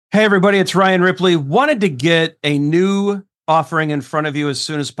Hey, everybody, it's Ryan Ripley. Wanted to get a new offering in front of you as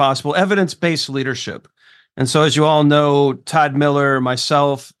soon as possible, evidence-based leadership. And so, as you all know, Todd Miller,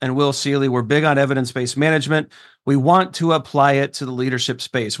 myself, and Will Seeley, we're big on evidence-based management. We want to apply it to the leadership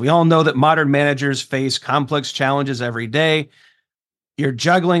space. We all know that modern managers face complex challenges every day. You're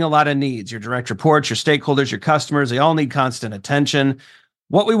juggling a lot of needs, your direct reports, your stakeholders, your customers, they all need constant attention.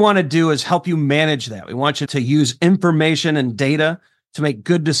 What we want to do is help you manage that. We want you to use information and data to make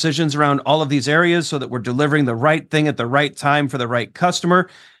good decisions around all of these areas so that we're delivering the right thing at the right time for the right customer.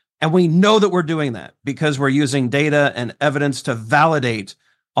 And we know that we're doing that because we're using data and evidence to validate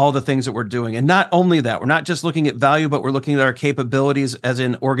all the things that we're doing. And not only that, we're not just looking at value, but we're looking at our capabilities as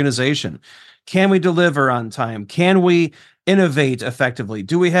an organization. Can we deliver on time? Can we innovate effectively?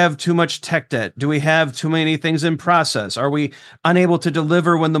 Do we have too much tech debt? Do we have too many things in process? Are we unable to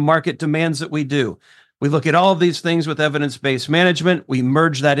deliver when the market demands that we do? We look at all of these things with evidence-based management. We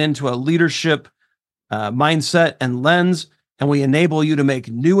merge that into a leadership mindset and lens, and we enable you to make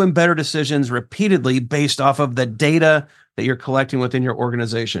new and better decisions repeatedly based off of the data that you're collecting within your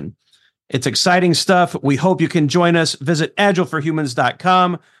organization. It's exciting stuff. We hope you can join us. Visit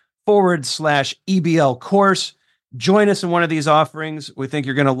agileforhumans.com/EBL course. Join us in one of these offerings. We think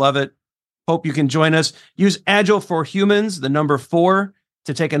you're going to love it. Hope you can join us. Use Agile for Humans, the number 4,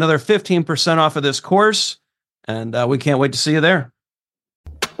 to take another 15% off of this course. And we can't wait to see you there.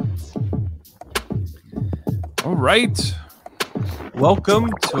 All right. Welcome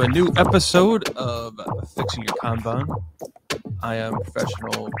to a new episode of Fixing Your Kanban. I am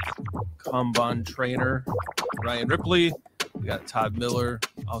professional Kanban trainer Ryan Ripley. We got Todd Miller,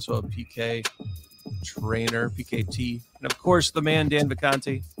 also a PK trainer, PKT. And of course, the man, Dan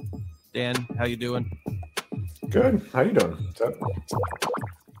Vacanti. Dan, how you doing? Good. How you doing?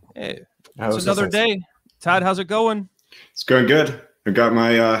 Hey, it's another day. Todd, how's it going? It's going good. I got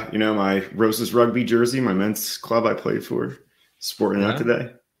my, my Roses rugby jersey, my men's club I played for, sporting that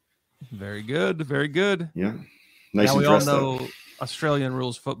today. Very good. Very good. Yeah. Nice now and we all dressed know up. Australian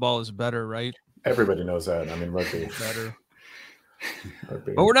rules football is better, right? Everybody knows that. I mean, rugby is better.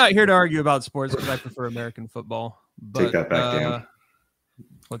 Rugby. But we're not here to argue about sports because I prefer American football. But, take that back, Dan.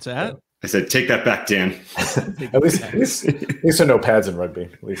 What's that? I said, take that back, Dan. at least there are no pads in rugby.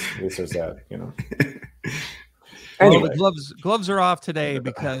 At least there's that, Anyway. Well, the gloves are off today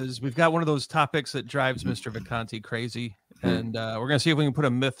because we've got one of those topics that drives Mr. Vacanti crazy. And we're going to see if we can put a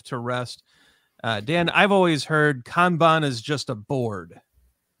myth to rest. Dan, I've always heard Kanban is just a board,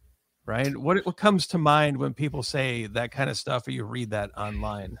 right? What comes to mind when people say that kind of stuff or you read that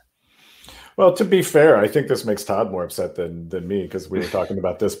online? Well, to be fair, I think this makes Todd more upset than me because we were talking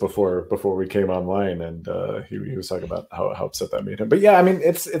about this before we came online, and he was talking about how upset that made him. But yeah, I mean,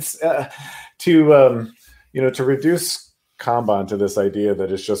 it's to reduce Kanban to this idea that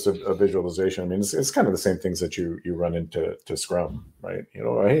it's just a visualization. I mean, it's kind of the same things that you run into Scrum, right?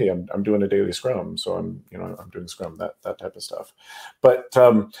 Hey, I'm doing a daily Scrum, so I'm doing Scrum, that type of stuff. But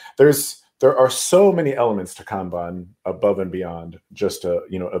there are so many elements to Kanban above and beyond just a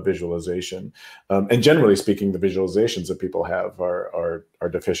visualization. And generally speaking, the visualizations that people have are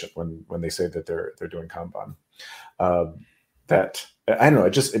deficient when they say that they're doing Kanban. That I don't know.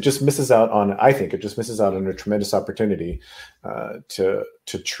 It just misses out on. I think it just misses out on a tremendous opportunity to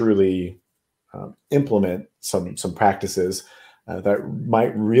truly implement some practices that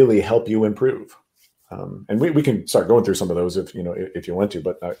might really help you improve. And we can start going through some of those if you want to.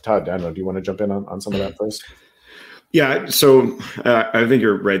 But Todd, I don't know. Do you want to jump in on some of that first? Yeah. So I think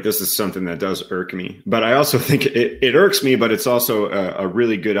you're right. This is something that does irk me, but I also think it irks me. But it's also a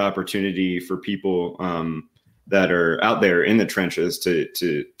really good opportunity for people that are out there in the trenches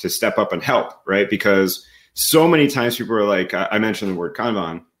to step up and help, right? Because so many times people are like, I mentioned the word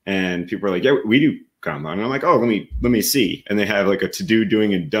Kanban, and people are like, yeah, we do Kanban. And I'm like, oh, let me see. And they have like a to-do,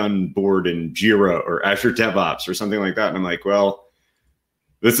 doing, and done board in Jira or Azure DevOps or something like that. And I'm like, well,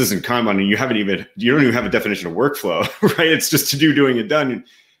 this isn't Kanban, and you don't even have a definition of workflow, right? It's just to-do, doing, and done.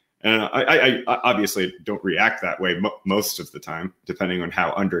 And I obviously don't react that way most of the time, depending on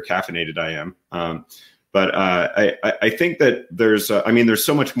how under-caffeinated I am. But I think that there's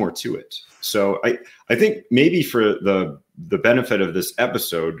so much more to it. So I think maybe for the benefit of this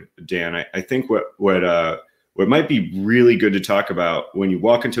episode, Dan, I think what might be really good to talk about when you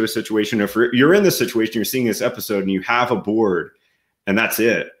walk into a situation, if you're in this situation, you're seeing this episode and you have a board and that's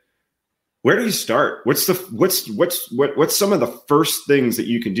it. Where do you start? What's some of the first things that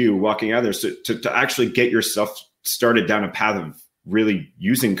you can do walking out of there to actually get yourself started down a path of really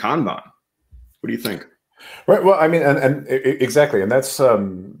using Kanban? What do you think? Right. Well, I mean, and exactly, and that's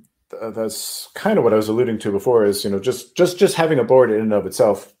kind of what I was alluding to before. Is just having a board in and of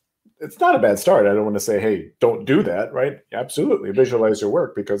itself it's not a bad start. I don't want to say, hey, don't do that, right? Absolutely, visualize your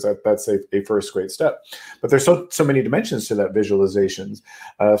work, because that's a first great step. But there's so many dimensions to that visualizations.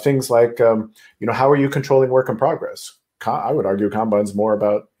 Things like, how are you controlling work in progress? I would argue Kanban's more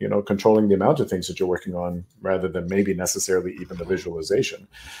about, controlling the amount of things that you're working on rather than maybe necessarily even the visualization.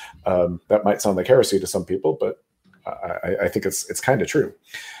 That might sound like heresy to some people, but I think it's kind of true.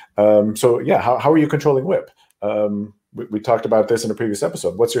 So yeah, how are you controlling WIP? We talked about this in a previous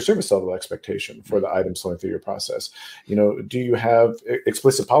episode. What's your service level expectation for the items flowing through your process? Do you have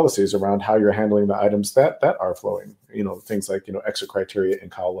explicit policies around how you're handling the items that are flowing? Things like, exit criteria in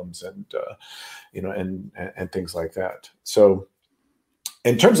columns and things like that. So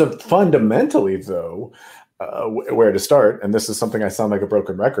in terms of fundamentally, though, where to start, and this is something I sound like a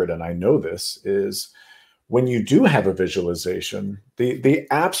broken record, and I know this, is when you do have a visualization, the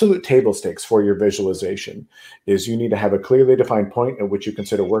absolute table stakes for your visualization is you need to have a clearly defined point at which you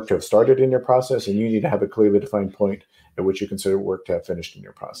consider work to have started in your process, and you need to have a clearly defined point at which you consider work to have finished in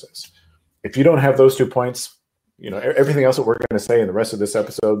your process. If you don't have those 2 points, everything else that we're going to say in the rest of this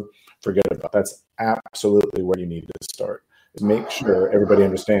episode, forget about. That's absolutely where you need to start. Is make sure everybody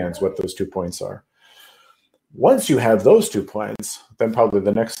understands what those 2 points are. Once you have those 2 points, then probably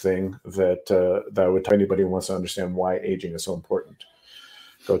the next thing that I would tell anybody who wants to understand why aging is so important,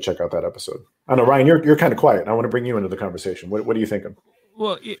 go check out that episode. I know, Ryan, you're kind of quiet. I want to bring you into the conversation. What are you thinking?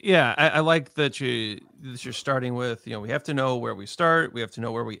 Well, yeah, I like that you're starting with, we have to know where we start, we have to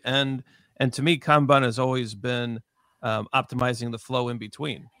know where we end, and to me, Kanban has always been optimizing the flow in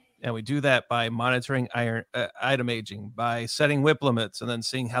between. And we do that by monitoring item aging, by setting WIP limits, and then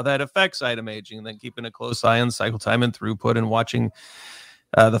seeing how that affects item aging, and then keeping a close eye on cycle time and throughput, and watching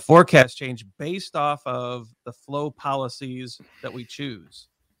the forecast change based off of the flow policies that we choose,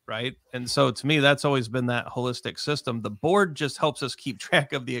 right? And so to me, that's always been that holistic system. The board just helps us keep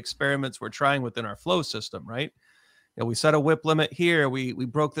track of the experiments we're trying within our flow system, right? We set a WIP limit here. We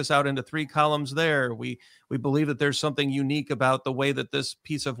broke this out into 3 columns there. We believe that there's something unique about the way that this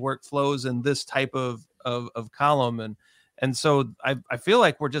piece of work flows in this type of column. And so I feel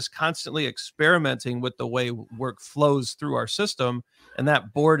like we're just constantly experimenting with the way work flows through our system. And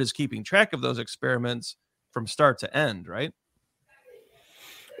that board is keeping track of those experiments from start to end, right?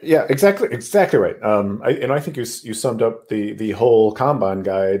 Yeah, exactly right. I think you summed up the whole Kanban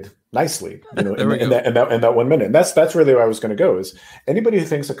guide nicely, in that 1 minute. And that's really where I was going to go. Is anybody who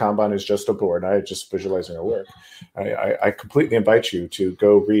thinks a Kanban is just a board, I just visualizing our work, I completely invite you to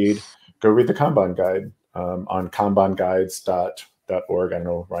go read the Kanban guide on kanbanguides.org. I don't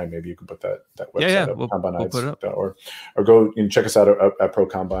know, Ryan, maybe you can put that website up, kanbanguides.org, or go and check us out at Pro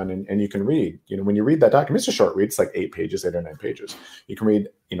Kanban, and you can read. When you read that document, it's a short read. It's like 8 or 9 pages. You can read,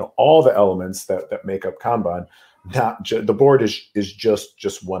 all the elements that make up Kanban. The board is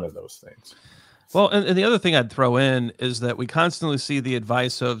just one of those things. Well, and the other thing I'd throw in is that we constantly see the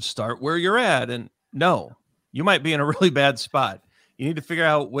advice of start where you're at, and no, you might be in a really bad spot. You need to figure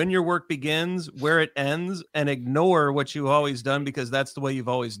out when your work begins, where it ends, and ignore what you've always done, because that's the way you've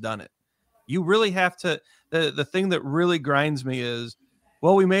always done it. You really have to. The thing that really grinds me is,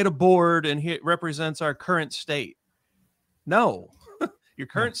 well, we made a board and it represents our current state. No, your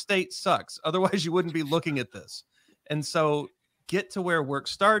current state sucks. Otherwise, you wouldn't be looking at this. And so get to where work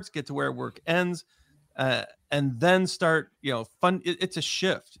starts, get to where work ends, and then start, fun. It's a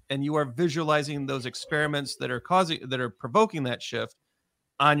shift, and you are visualizing those experiments that are provoking that shift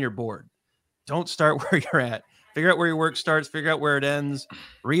on your board. Don't start where you're at. Figure out where your work starts, figure out where it ends,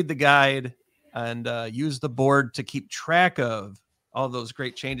 read the guide, and use the board to keep track of all those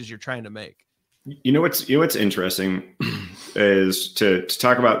great changes you're trying to make. What's interesting is to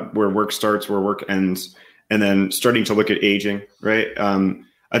talk about where work starts, where work ends, and then starting to look at aging, right?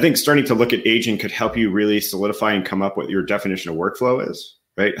 I think starting to look at aging could help you really solidify and come up with your definition of workflow is,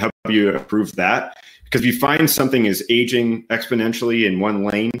 right? Help you improve that. Because if you find something is aging exponentially in one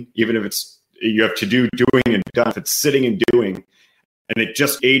lane, even if you have to do, doing, and done, if it's sitting and doing, and it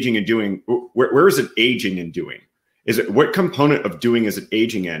just aging and doing, where is it aging and doing? Is it what component of doing is it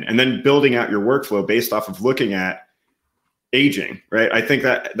aging in? And then building out your workflow based off of looking at aging, right? I think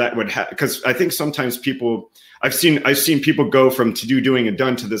that would have, because I think sometimes I've seen people go from to do, doing, and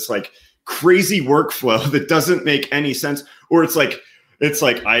done to this like crazy workflow that doesn't make any sense. Or it's like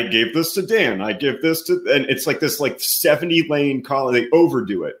I gave this to Dan, I give this to, and it's like this like 70 lane call. They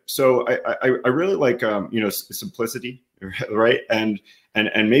overdo it. So I really like simplicity, right? And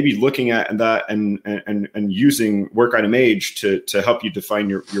maybe looking at that and using work item age to help you define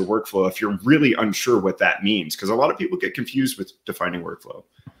your workflow if you're really unsure what that means, because a lot of people get confused with defining workflow.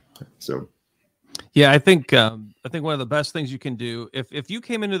 So Yeah, I think one of the best things you can do, if you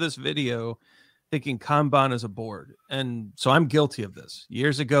came into this video thinking Kanban is a board, and so I'm guilty of this.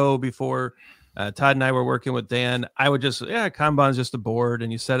 Years ago, before Todd and I were working with Dan, I would just, Kanban is just a board,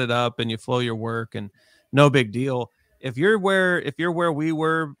 and you set it up and you flow your work, and no big deal. If you're where we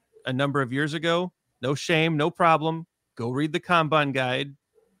were a number of years ago, no shame, no problem. Go read the Kanban guide,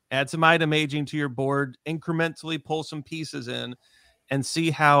 add some item aging to your board, incrementally pull some pieces in, and see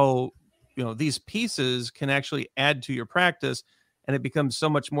how these pieces can actually add to your practice, and it becomes so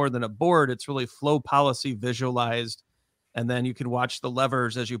much more than a board. It's really flow policy visualized, and then you can watch the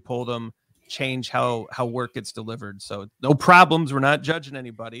levers as you pull them change how work gets delivered. So no problems. We're not judging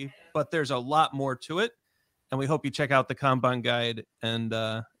anybody, but there's a lot more to it, and we hope you check out the Kanban guide and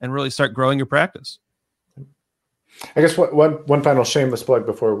really start growing your practice. I guess one final shameless plug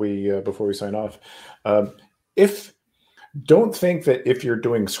before we sign off. Don't think that if you're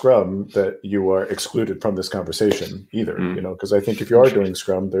doing Scrum that you are excluded from this conversation either, because I think if you are doing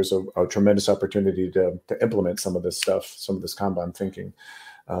Scrum, there's a tremendous opportunity to implement some of this stuff, some of this Kanban thinking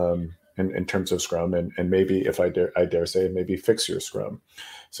in terms of Scrum, and maybe, if I dare say, maybe fix your Scrum.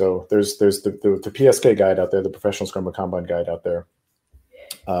 So there's the PSK guide out there, the Professional Scrum and Kanban guide out there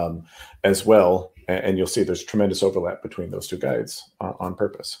as well, and you'll see there's tremendous overlap between those two guides on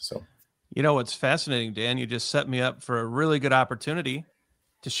purpose. So. What's fascinating, Dan, you just set me up for a really good opportunity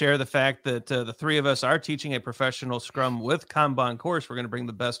to share the fact that the three of us are teaching a professional Scrum with Kanban course. We're going to bring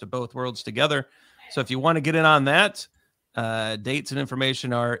the best of both worlds together. So if you want to get in on that, dates and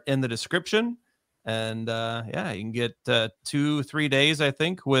information are in the description. And you can get 2-3 days, I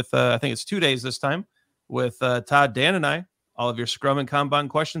think, with I think it's 2 days this time with Todd, Dan, and I. All of your Scrum and Kanban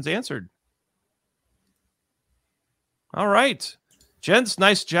questions answered. All right. Gents,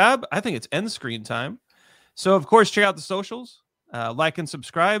 nice job. I think it's end screen time. So, of course, check out the socials. Like and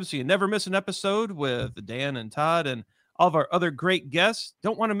subscribe so you never miss an episode with Dan and Todd and all of our other great guests.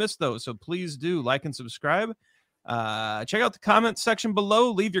 Don't want to miss those, so please do like and subscribe. Check out the comments section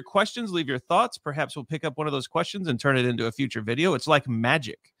below. Leave your questions. Leave your thoughts. Perhaps we'll pick up one of those questions and turn it into a future video. It's like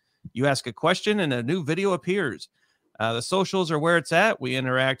magic. You ask a question and a new video appears. The socials are where it's at. We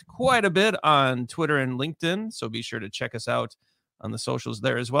interact quite a bit on Twitter and LinkedIn, so be sure to check us out on the socials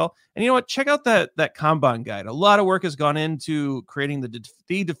there as well. And you know what? Check out that Kanban guide. A lot of work has gone into creating the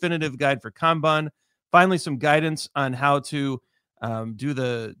definitive guide for Kanban. Finally, some guidance on how to do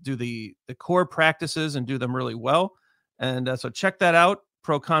the core practices and do them really well. And so check that out.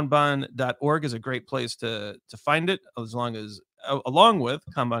 prokanban.org is a great place to find it, along with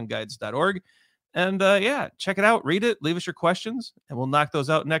kanbanguides.org. And check it out, read it, leave us your questions, and we'll knock those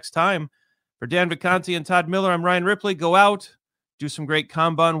out next time. For Dan Vacanti and Todd Miller, I'm Ryan Ripley. Go out, do some great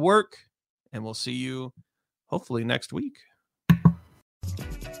Kanban work, and we'll see you hopefully next week.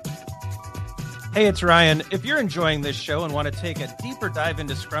 Hey, it's Ryan. If you're enjoying this show and want to take a deeper dive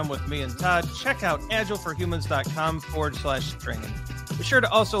into Scrum with me and Todd, check out agileforhumans.com/training. Be sure to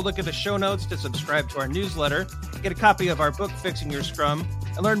also look at the show notes to subscribe to our newsletter, get a copy of our book, Fixing Your Scrum,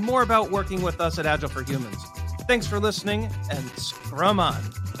 and learn more about working with us at Agile for Humans. Thanks for listening, and Scrum on.